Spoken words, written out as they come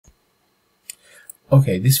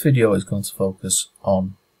Okay, this video is going to focus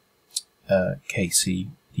on Kc,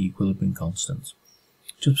 the equilibrium constant.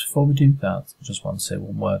 Just before we do that, I just want to say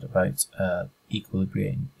one word about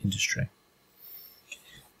Equilibria in industry.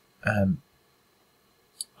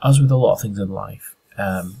 As with a lot of things in life,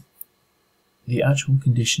 the actual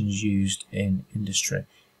conditions used in industry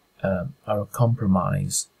are a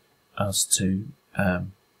compromise as to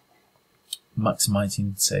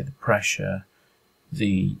maximizing, say, the pressure,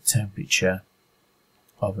 the temperature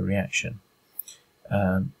of a reaction.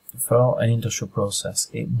 For an industrial process,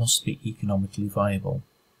 it must be economically viable.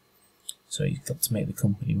 So you've got to make the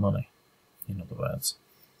company money, in other words.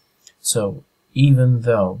 So even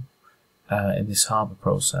though in this Haber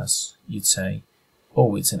process you'd say,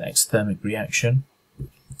 oh, it's an exothermic reaction,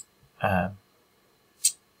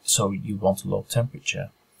 so you want a low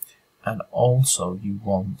temperature, and also you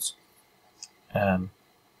want a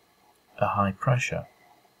high pressure,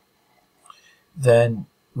 then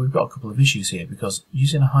we've got a couple of issues here, because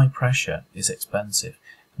using a high pressure is expensive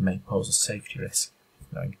and may pose a safety risk,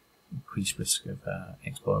 increased risk of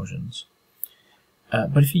explosions.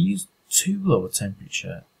 But if you use too low a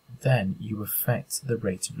temperature, then you affect the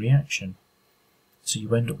rate of reaction. So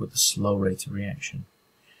you end up with a slow rate of reaction.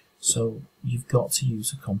 So you've got to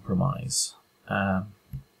use a compromise. And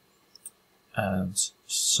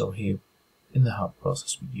so here in the Haber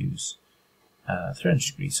process we use 300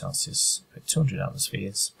 degrees Celsius, about 200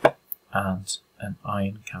 atmospheres, and an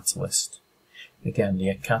iron catalyst. Again,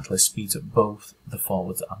 the catalyst speeds up both the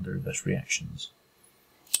forward and the reverse reactions.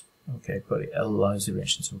 Okay, but it allows the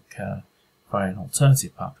reaction to occur via an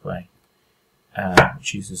alternative pathway,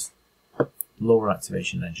 which uses lower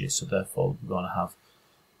activation energy, so therefore we're going to have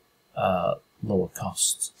lower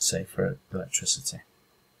costs, say, for electricity.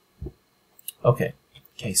 Okay,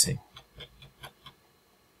 Kc.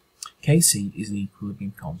 Kc is the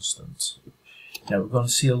equilibrium constant. Now we're going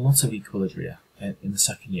to see a lot of equilibria in the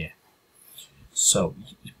second year, so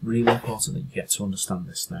it's really important that you get to understand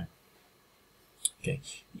this now. Okay,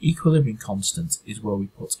 the equilibrium constant is where we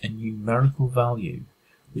put a numerical value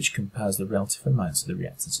which compares the relative amounts of the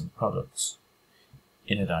reactants and products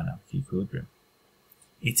in a dynamic equilibrium.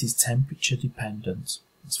 It is temperature dependent.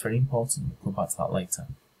 It's very important. We'll come back to that later.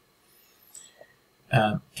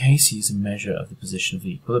 Kc is a measure of the position of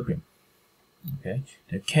the equilibrium. Okay,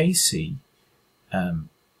 now Kc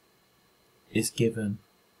is given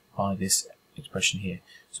by this expression here.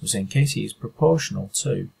 So we're saying Kc is proportional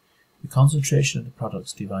to the concentration of the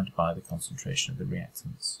products divided by the concentration of the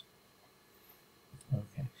reactants.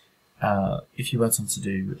 Okay, if you went on to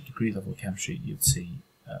do degree level chemistry, you'd see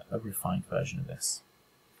a refined version of this.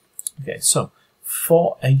 Okay, so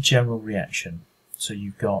for a general reaction, so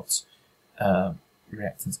you've got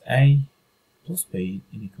reactants A plus B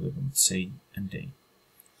in equilibrium with C and D.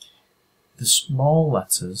 The small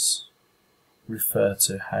letters refer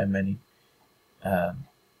to how many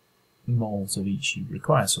moles of each you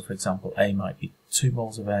require. So for example, A might be 2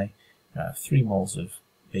 moles of A, 3 moles of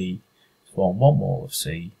B, to form 1 mole of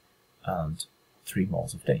C, and 3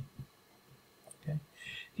 moles of D. Okay.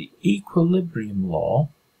 The equilibrium law,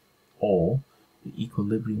 or the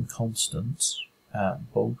equilibrium constant,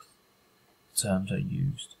 both terms are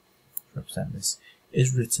used to represent this,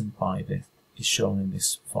 is written by this, is shown in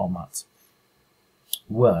this format,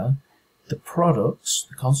 where the products,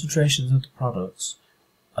 the concentrations of the products,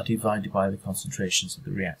 are divided by the concentrations of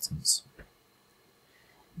the reactants.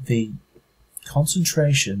 The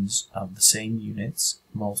concentrations are the same units,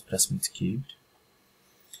 moles per decimeter cubed,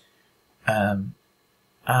 and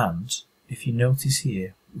if you notice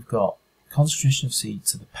here, we've got concentration of C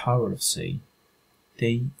to the power of C,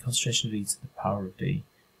 D, concentration of E to the power of D,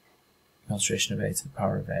 concentration of A to the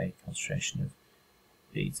power of A, concentration of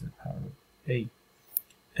B to the power of B.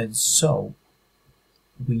 And so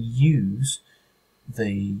we use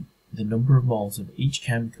the number of moles of each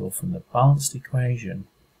chemical from the balanced equation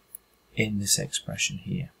in this expression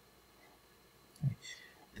here. Okay.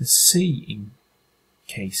 The C in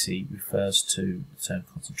Kc refers to the term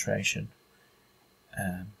concentration,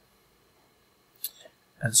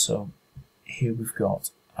 and so here we've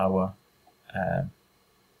got our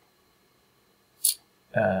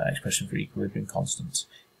expression for equilibrium constant.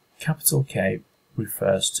 Capital K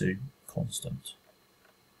refers to constant.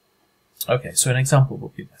 Okay, so an example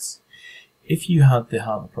would be this. If you had the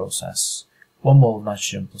Haber process, 1 mole of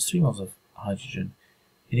nitrogen plus 3 moles of hydrogen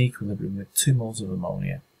in equilibrium with 2 moles of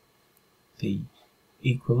ammonia, the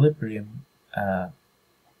equilibrium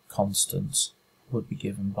constant would be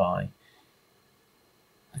given by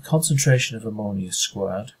the concentration of ammonia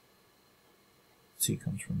squared, T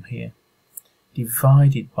comes from here,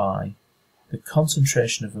 divided by the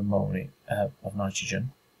concentration of ammonia of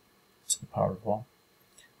nitrogen to the power of 1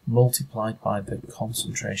 multiplied by the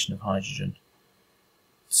concentration of hydrogen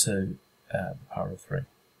to the power of 3.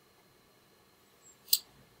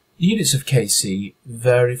 The units of Kc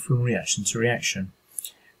vary from reaction to reaction,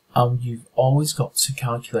 and you've always got to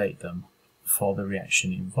calculate them for the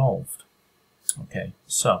reaction involved. Okay,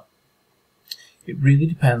 so it really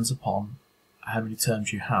depends upon how many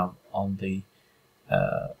terms you have on the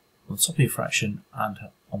top of your fraction and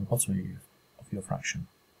on the bottom of your fraction.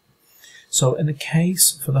 So in the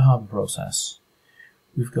case for the Haber process,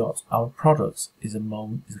 we've got our product is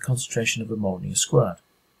the concentration of ammonia squared.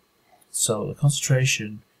 So the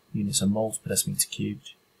concentration units are moles per decimeter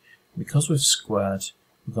cubed. Because we've squared,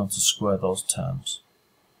 we're going to square those terms.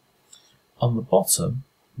 On the bottom,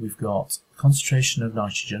 we've got concentration of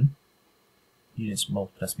nitrogen, units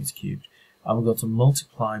moles per decimeter cubed, and we're going to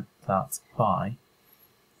multiply that by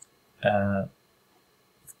the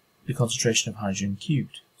concentration of hydrogen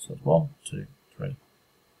cubed. So that's 1, 2, 3.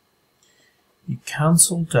 You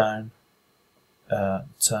cancel down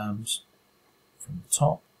terms from the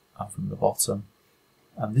top and from the bottom,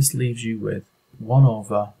 and this leaves you with 1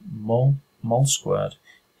 over mole squared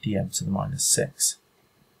dm to the minus 6.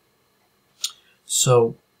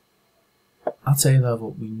 So at A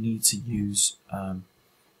level we need to use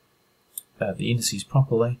the indices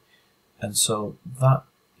properly, and so that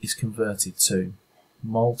is converted to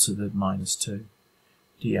mole to the minus 2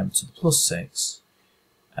 dm to the plus 6,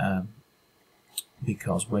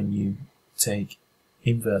 because when you take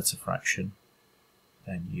invert a fraction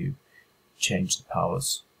then you change the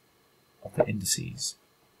powers of the indices.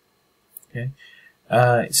 Okay,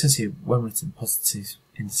 it says here when written positive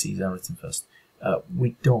indices are written first.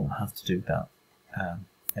 We don't have to do that.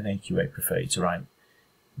 An AQA prefer you to write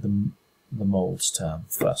the moles term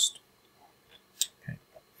first. Okay,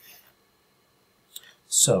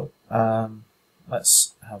 so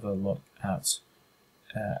let's have a look at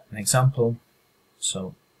an example.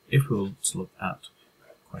 So if we were to look at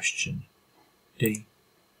question D,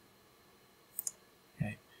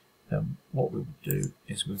 okay, then what we would do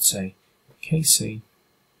is we would say Kc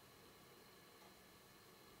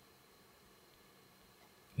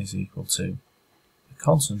is equal to the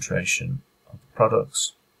concentration of the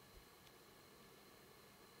products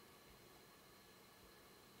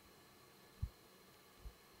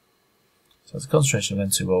so it's the concentration of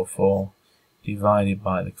N2O4 divided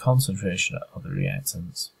by the concentration of the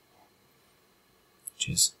reactants, which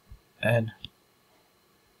is NO2,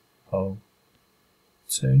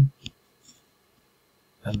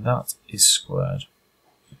 and that is squared.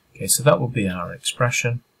 Okay, so that will be our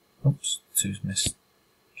expression. Oops, 2's missed,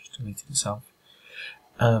 just deleted itself.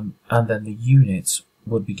 And then the units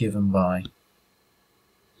would be given by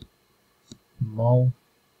mole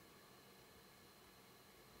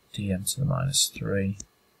dm to the minus 3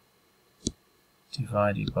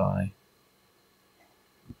 divided by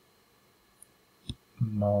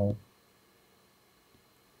mole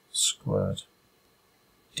squared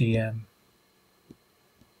dm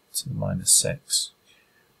to the minus 6,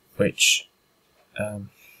 which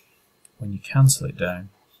when you cancel it down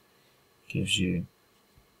gives you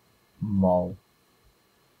mole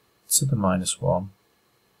to the minus 1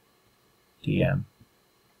 dm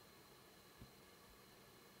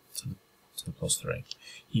to the plus 3.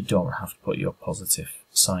 You don't have to put your positive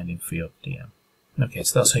sign in for your dm. Okay,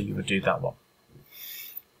 so that's how you would do that one.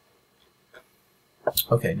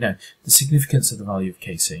 Okay, now the significance of the value of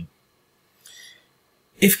Kc.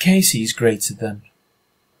 If Kc is greater than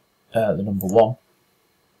the number 1,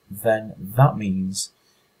 then that means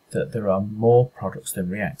that there are more products than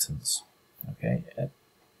reactants. Okay, and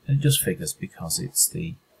it just figures because it's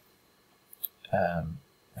the a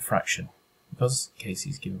fraction. Because Kc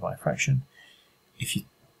is given by a fraction, if your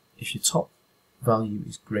top value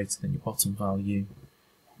is greater than your bottom value,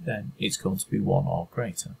 then it's going to be 1 or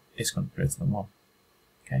greater. It's going to be greater than 1.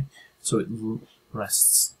 Okay, so it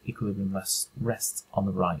rests, equilibrium rests on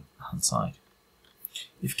the right hand side.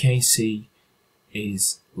 If Kc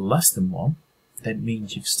is less than 1, then it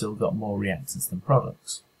means you've still got more reactants than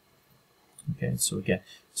products. Okay, so again,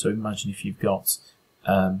 so imagine if you've got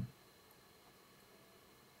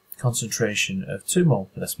concentration of 2 mole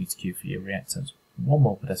per decimeter cubed for your reactants, 1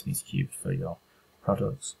 mole per decimeter cubed for your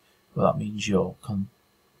products. Well, that means your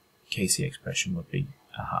Kc expression would be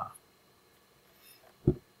a half.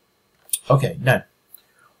 Okay, now,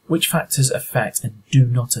 which factors affect and do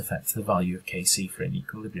not affect the value of Kc for an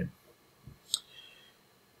equilibrium?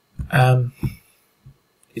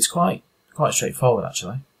 It's quite straightforward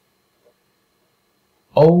actually.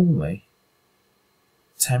 Only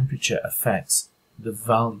temperature affects the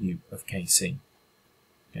value of Kc.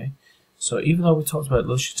 Okay, so even though we talked about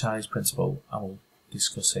Le Chatelier's principle, I will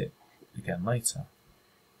discuss it again later.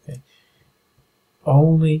 Okay,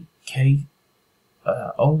 only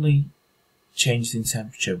changes in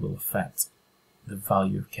temperature will affect the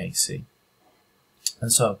value of Kc,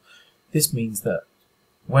 and so this means that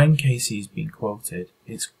when Kc is being quoted,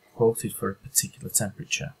 it's quoted for a particular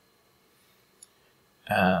temperature.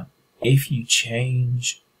 If you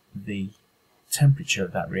change the temperature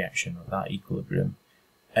of that reaction, or that equilibrium,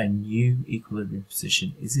 a new equilibrium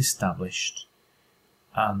position is established,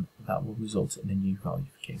 and that will result in a new value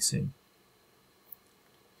for Kc.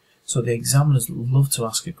 So the examiners love to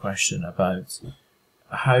ask a question about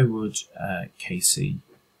how would Kc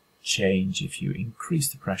change if you increase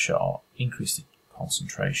the pressure or increase the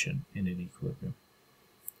concentration in an equilibrium.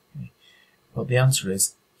 Okay. But the answer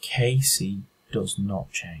is Kc does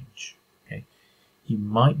not change. Okay. You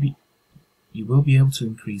will be able to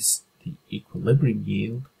increase the equilibrium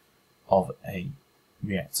yield of a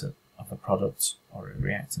reactor, of a product or a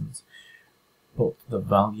reactant, but the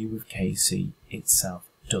value of Kc itself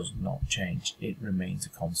does not change. It remains a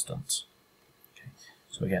constant. Okay.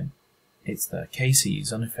 So again, it's that Kc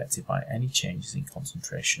is unaffected by any changes in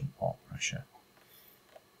concentration or pressure.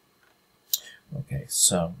 Okay,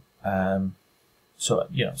 so an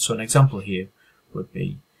example here would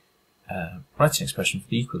be write an expression for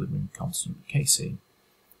the equilibrium constant Kc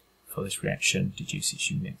for this reaction, deduce its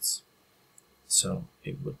units. So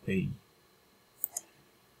it would be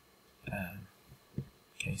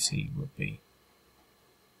Kc would be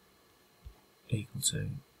equal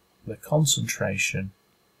to the concentration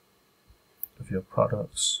of your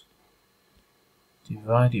products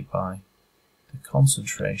divided by the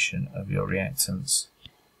concentration of your reactants.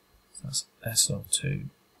 So that's SO2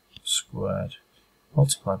 squared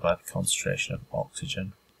multiplied by the concentration of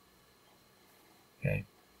oxygen. Okay,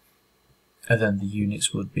 and then the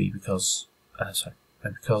units would be because the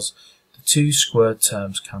two squared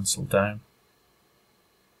terms cancel down,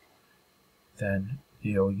 then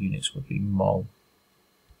your units would be mol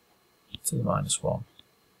to the -1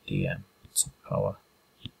 dm to the power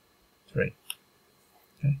 3.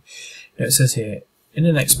 Okay. Now it says here, in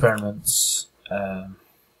an experiment, the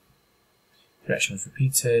reaction was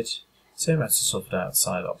repeated, same amount of sulfur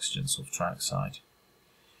dioxide, oxygen, sulfur trioxide,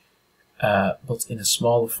 but in a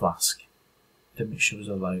smaller flask. The mixture was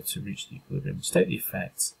allowed to reach the equilibrium. State the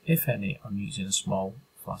effect, if any, on using a small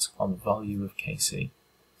flask on the value of Kc.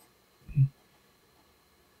 Okay.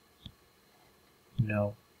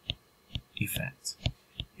 No effect,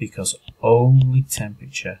 because only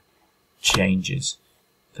temperature changes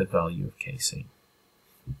the value of Kc.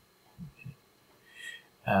 Okay.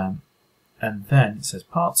 And then it says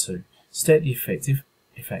part 2, state the effect,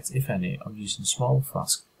 if any, on using a small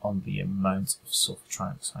flask on the amount of sulfur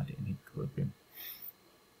trioxide in equilibrium.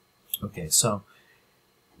 Okay, so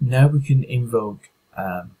now we can invoke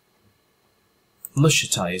Le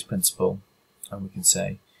Chatelier's principle, and we can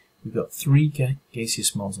say we've got 3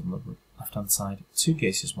 gaseous moles on the left hand side, 2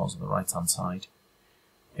 gaseous moles on the right hand side.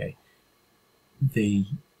 Okay, the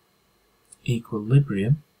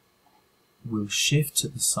equilibrium will shift to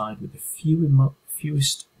the side with the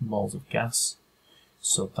fewest moles of gas,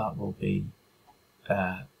 so that will be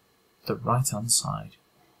the right hand side.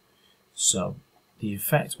 So the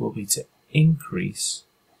effect will be to increase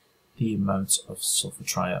the amount of sulfur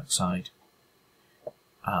trioxide,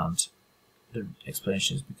 and the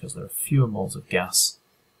explanation is because there are fewer moles of gas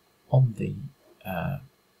on the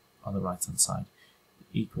right hand side.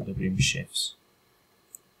 The equilibrium shifts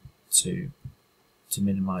to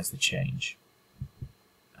minimize the change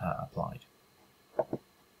applied.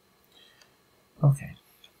 Okay.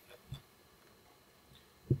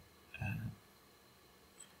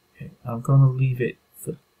 Okay, I'm going to leave it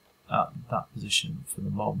at that position for the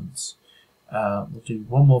moment. We'll do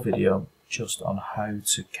one more video just on how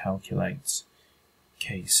to calculate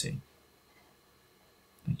Kc.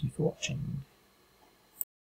 Thank you for watching.